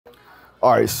All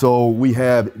right, so we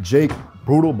have Jake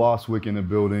Brutal Bostwick in the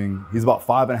building. He's about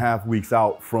 5.5 weeks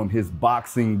out from his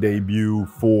boxing debut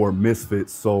for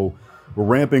Misfits. So we're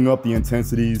ramping up the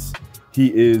intensities.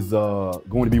 He is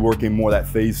going to be working more that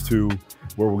phase 2,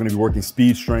 where we're gonna be working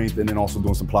speed strength and then also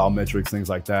doing some plyometrics, things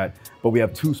like that. But we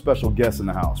have 2 special guests in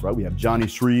the house, right? We have Joni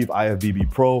Shreve,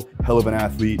 IFBB Pro, hell of an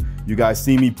athlete. You guys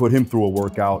see me put him through a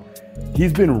workout.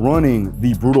 He's been running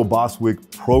the Brutal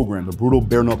Bostwick program, the Brutal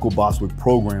Bare Knuckle Bostwick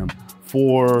program,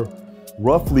 for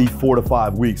roughly 4 to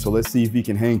 5 weeks. So let's see if he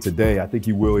can hang today. I think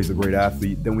he will, he's a great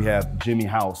athlete. Then we have Jimmy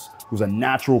House, who's a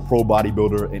natural pro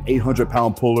bodybuilder, an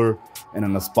 800-pound puller, and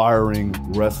an aspiring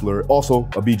wrestler, also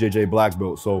a BJJ black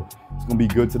belt. So it's gonna be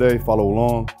good today, follow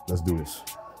along, let's do this.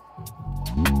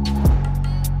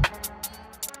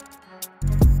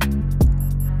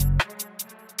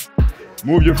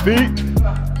 Move your feet.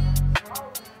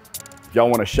 If y'all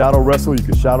wanna shadow wrestle, you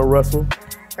can shadow wrestle.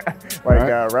 Like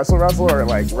right. Wrestle or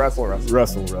like wrestle?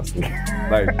 Wrestle.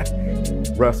 Like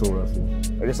wrestle. Or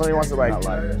just somebody wants to like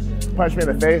punch me in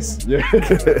the face? Yeah.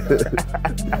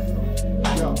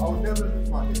 Yo, I would never use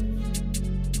my hips.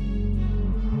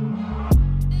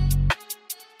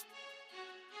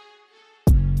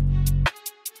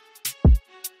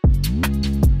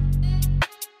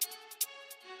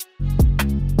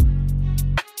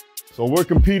 So we're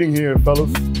competing here,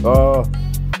 fellas.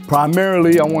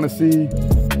 Primarily, I want to see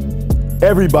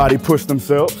everybody push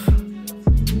themselves.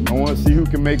 I want to see who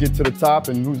can make it to the top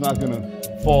and who's not gonna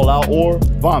fall out or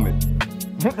vomit.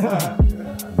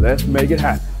 Let's make it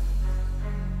happen.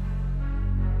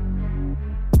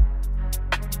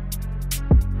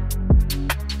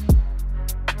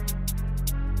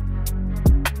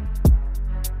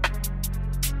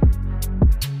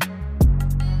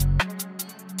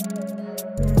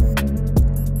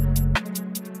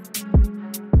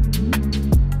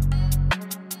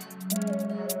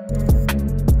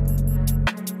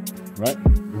 Right?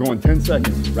 We're going 10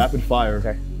 seconds, rapid fire.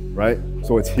 Okay. Right?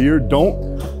 So it's here.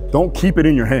 Don't keep it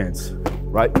in your hands.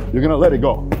 Right? You're gonna let it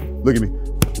go. Look at me.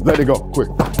 Let it go. Quick.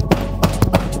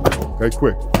 Okay,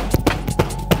 quick.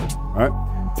 All right?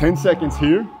 10 seconds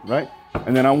here, right?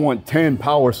 And then I want 10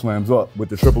 power slams up with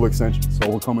the triple extension. So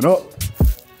we're coming up.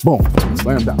 Boom.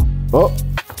 Slam down. Up.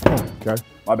 Boom. Okay.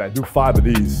 My bad. Do 5 of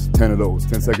these, 10 of those.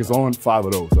 10 seconds on, 5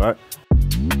 of those. All right?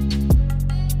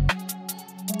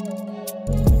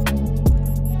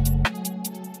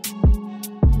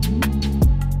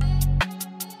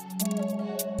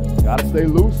 Gotta stay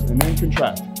loose and then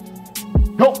contract.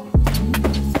 Go!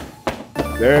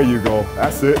 There you go.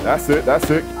 That's it.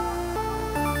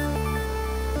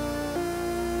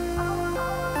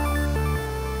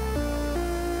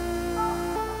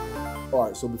 All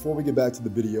right, so before we get back to the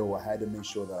video, I had to make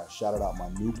sure that I shouted out my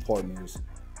new partners,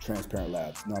 Transparent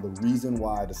Labs. Now, the reason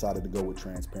why I decided to go with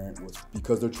Transparent was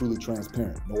because they're truly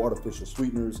transparent. No artificial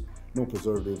sweeteners, no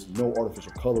preservatives, no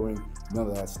artificial coloring, none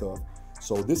of that stuff.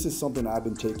 So this is something I've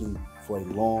been taking for a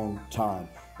long time.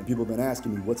 And people have been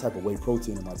asking me, what type of whey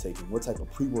protein am I taking? What type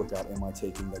of pre-workout am I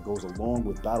taking that goes along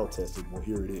with battle tested? Well,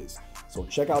 here it is. So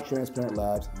check out Transparent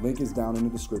Labs. Link is down in the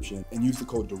description and use the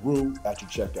code DARU at your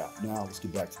checkout. Now let's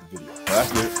get back to the video.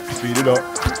 That's it. Speed it up.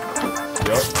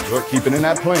 Yep. Good. Keep it in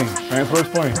that plane. Transverse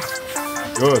plane.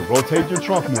 Good. Rotate your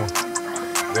trunk more.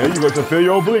 There you go. To feel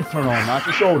your obliques turn on, not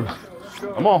your shoulders.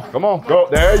 Come on. Go.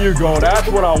 There you go. That's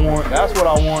what I want.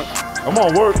 Come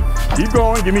on, work. Keep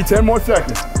going. Give me 10 more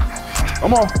seconds.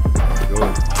 Come on.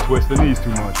 Good. Twist the knees too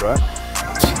much, right?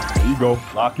 There you go.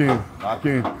 Lock in.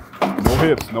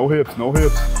 No hips.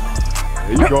 There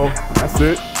you go. That's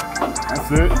it.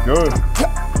 Good.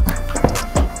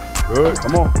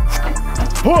 Come on.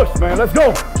 Push, man. Let's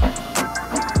go.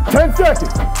 10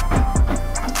 seconds.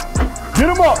 Get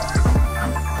him up.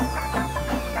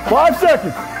 5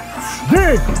 seconds.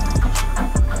 Dig.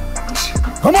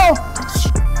 Come on.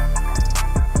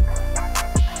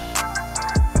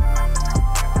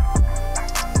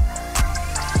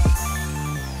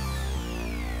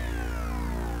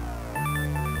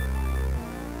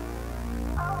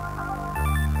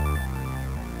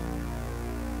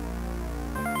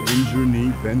 Bend your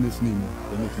knee, bend this knee more.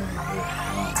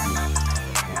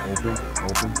 Open.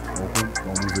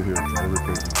 Don't lose it here. Try to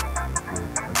replace it. Good.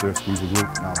 Right there, squeeze the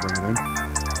glute. Now bring it in.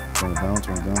 Turn it down.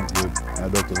 Good.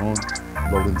 Adduct it on.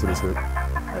 Load into this hip.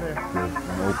 Good.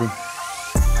 And open.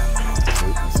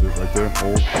 Good. That's it right there.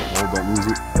 Hold. Don't lose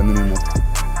it. Bend the knee more.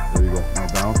 There you go. Now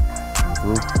down. And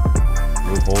through.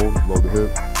 Good. Hold. Load the hip.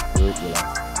 Good.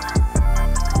 Relax.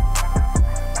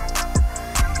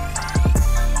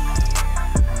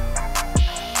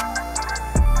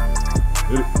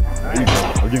 Hit it. There you go.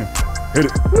 Again. Hit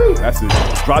it. That's it.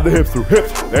 Drive the hips through.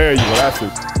 Hips. There you go. That's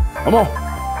it. Come on.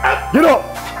 Get up.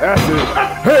 That's it.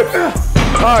 Hips.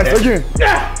 Nice. Again.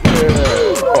 Yeah.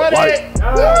 Right.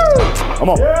 Come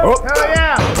on. Up. Hell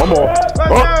yeah. Come on. Let's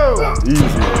Up. go.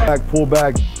 Easy. Back, pull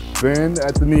back, bend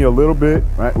at the knee a little bit.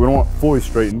 Right. We don't want fully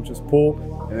straighten. Just pull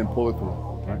and then pull it through.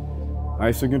 Right.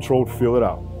 Nice and controlled. Feel it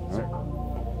out. Right.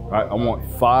 All right. I want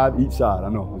 5 each side. I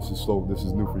know this is slow. This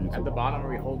is new for you too. At the bottom, are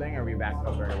we holding or are we back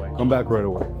up right away? Come back right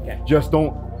away. Okay. Just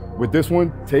don't. With this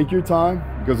one, take your time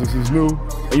because this is new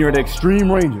and you're at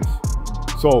extreme ranges.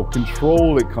 So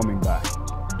control it coming back.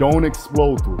 Don't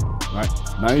explode through it, right?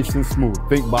 Nice and smooth.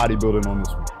 Think bodybuilding on this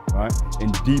one, right?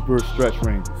 And deeper stretch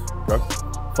ranges, okay?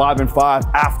 5 and 5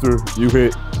 after you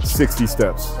hit 60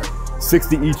 steps.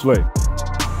 60 each leg.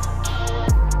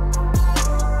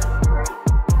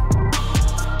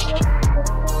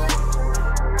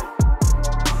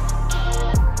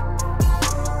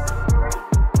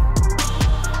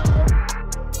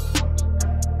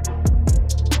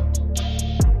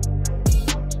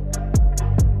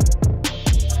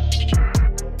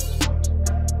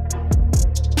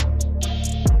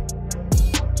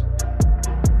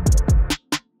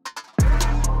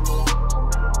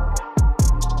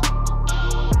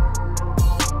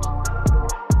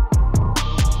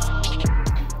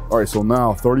 All right, so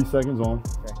now 30 seconds on,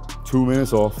 2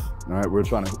 minutes off. All right, we're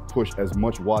trying to push as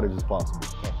much wattage as possible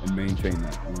and maintain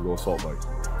that. I'm gonna go assault bike.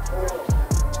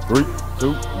 3,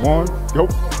 2, 1, go.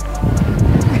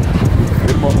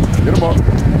 Get him up, get him up.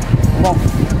 Come on.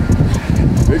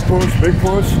 Big push, big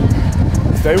push.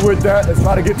 Stay with that. Let's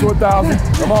try to get to 1,000.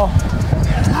 Come on.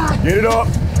 Get it up.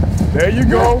 There you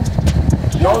go.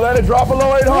 Don't let it drop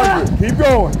below 800. Keep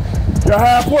going. You're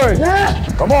halfway.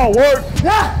 Come on, work.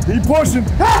 Keep pushing.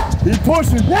 Keep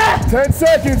pushing. 10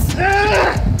 seconds.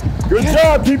 Good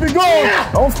job. Keep it going.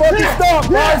 Don't fucking stop.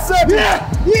 5 seconds.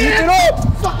 Keep it up.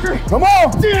 Come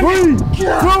on. 3,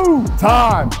 2,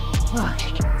 time.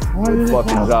 Good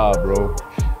fucking job, bro.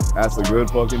 That's a good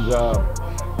fucking job.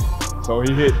 So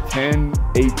he hit 10,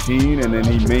 18, and then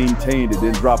he maintained it.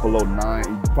 Didn't drop below 9.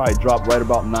 He probably dropped right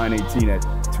about 9:18 at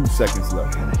 2 seconds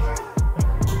left.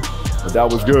 But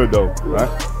that was good though, right?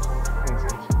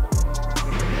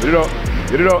 Get it up,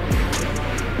 get it up.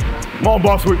 Come on,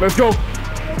 Bostwick, let's go.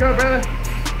 Let's go, brother.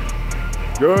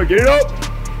 Good, get it up,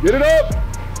 get it up.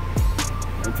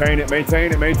 Maintain it,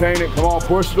 maintain it, maintain it. Come on,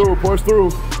 push through, push through.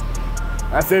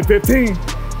 That's it, 15.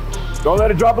 Don't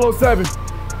let it drop below 7.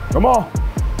 Come on.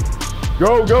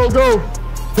 Go, go, go.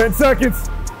 10 seconds.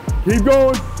 Keep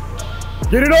going.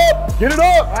 Get it up, get it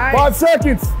up. Nice. 5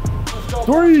 seconds.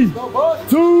 3,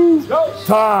 2,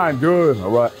 time. Good. All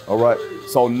right, all right.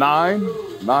 So 9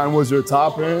 was your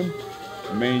top end.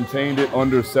 Maintained it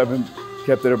under 7,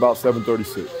 kept it about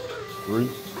 736. 3,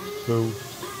 2,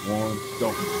 1,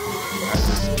 go.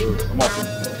 Good. Come on.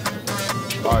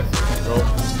 Nice. Go,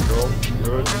 go.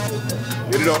 Good.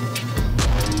 Get it up.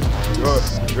 Good,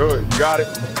 good. You got it.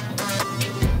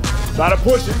 Try to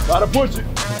push it. Try to push it.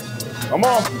 Come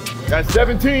on. Got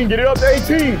 17. Get it up to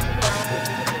 18.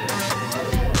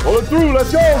 Pull it through,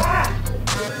 let's go.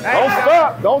 Don't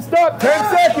stop, don't stop.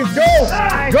 10 seconds, go,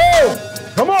 go.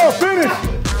 Come on, finish.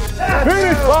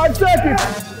 Finish, 5 seconds.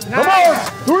 Come on,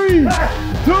 3,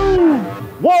 2,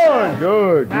 1.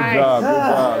 Good, good job, good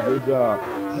job, good job.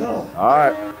 All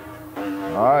right,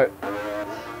 all right.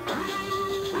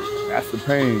 That's the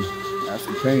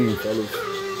pain, fellas.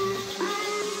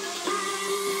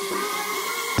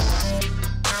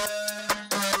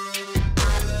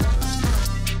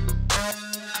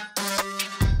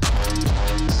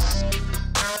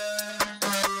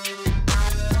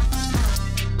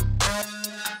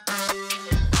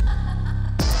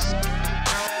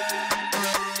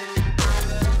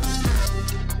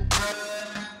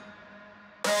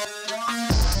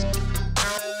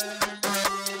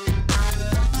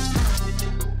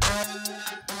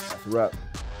 Wrap.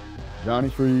 Joni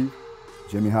Shreve,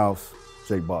 Jimmy House,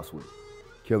 Jake Bostwick.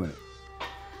 Killing it.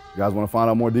 You guys want to find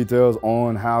out more details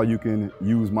on how you can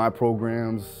use my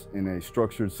programs in a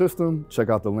structured system? Check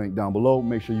out the link down below.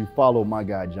 Make sure you follow my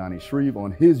guy Joni Shreve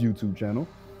on his YouTube channel.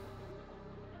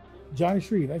 Joni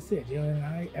Shreve, that's it.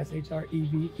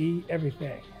 Joni-Shreve,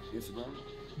 everything. Instagram?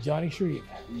 Joni Shreve.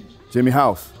 Jimmy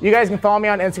House. You guys can follow me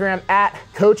on Instagram at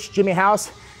Coach Jimmy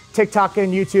House, TikTok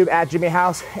and YouTube at Jimmy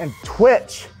House, and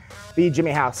Twitch. Be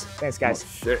Jimmy House. Thanks, guys. Oh,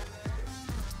 shit.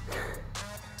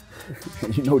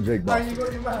 You know Jake Bostwick.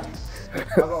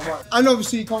 And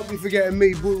obviously you can't be forgetting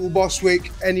me, Brutal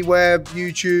Bostwick, anywhere,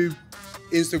 YouTube,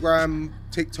 Instagram,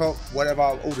 TikTok, whatever,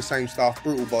 all the same stuff.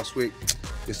 Brutal Bostwick,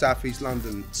 your Southeast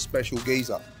London special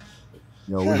geezer.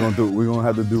 Yo, we're gonna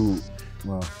have to do,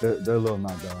 well, they're a little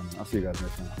knocked down. I'll see you guys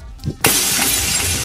next time.